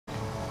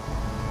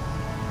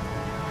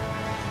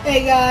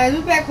Hey guys,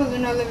 we're back with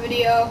another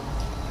video,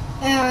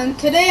 and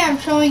today I'm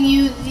showing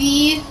you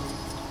the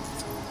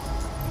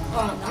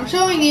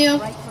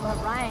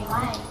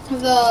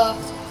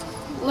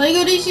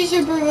Lego DC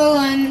Super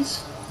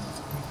Villains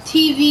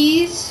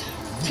TV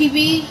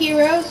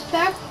Heroes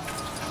pack,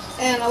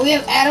 and we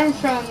have Adam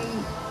from,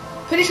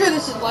 pretty sure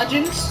this is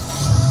Legends.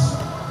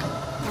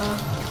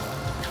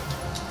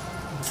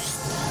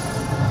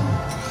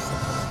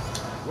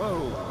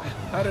 Whoa,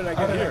 how did I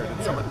get here?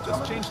 Did someone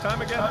just change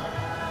time again?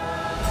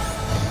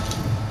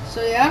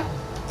 So yeah.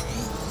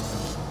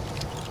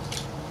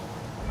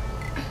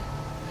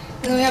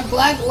 Then we have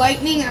Black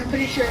Lightning. I'm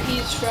pretty sure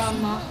he's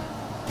from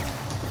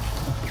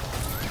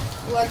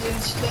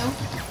Legends too.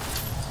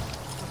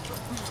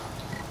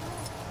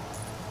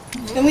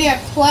 Then we have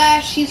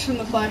Flash. He's from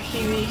the Flash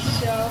TV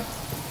show.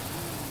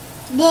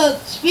 The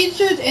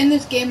speedsters in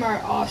this game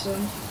are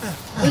awesome.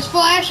 This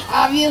Flash,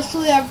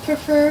 obviously, I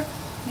prefer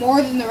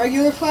more than the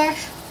regular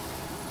Flash.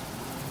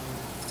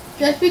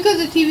 Just because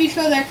the TV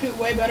show is actually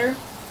way better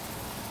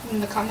than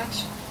the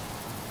comics.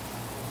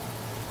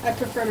 I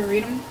prefer to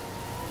read them.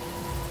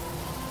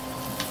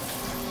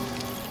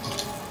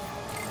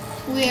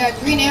 We have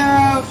Green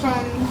Arrow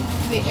from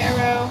the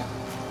Arrow.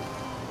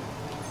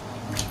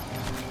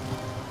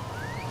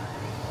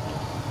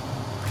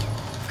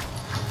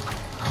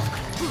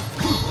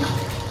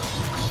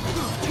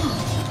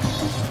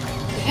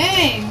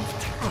 Dang!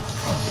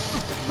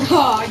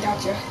 Oh, I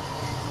gotcha.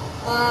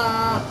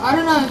 I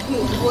don't know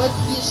what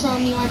he's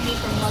from. He might be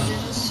from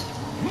Legends.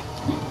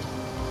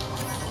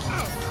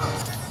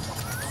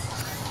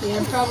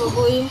 Yeah,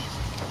 probably.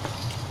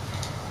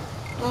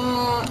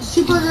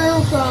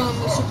 Supergirl from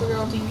the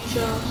Supergirl TV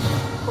show,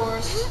 of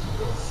course.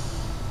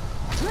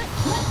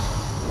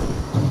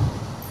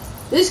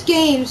 This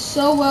game's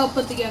so well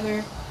put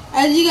together.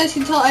 As you guys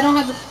can tell, I don't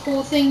have the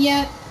full thing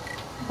yet,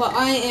 but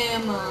I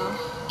am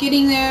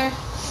getting there.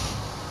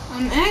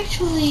 I'm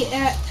actually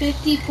at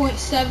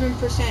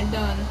 50.7%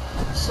 done.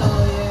 So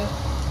yeah,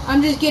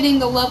 I'm just getting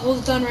the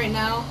levels done right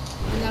now,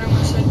 and then I'm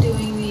gonna start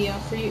doing the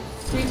free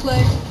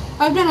play.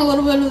 I've done a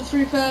little bit of the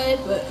free play,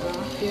 but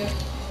yeah.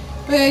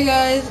 Okay,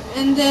 guys,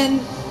 and then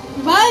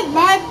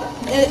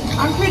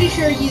I'm pretty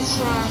sure he's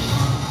from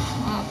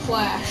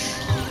Flash.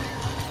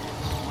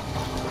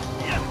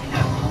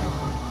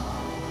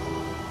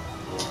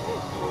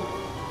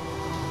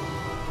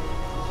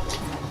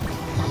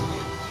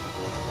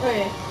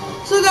 Okay,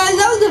 so guys,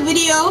 that was the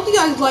video. I hope you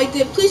guys liked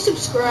it. Please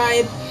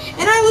subscribe,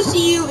 and I will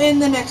see you in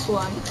the next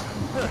one.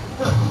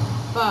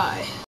 Bye.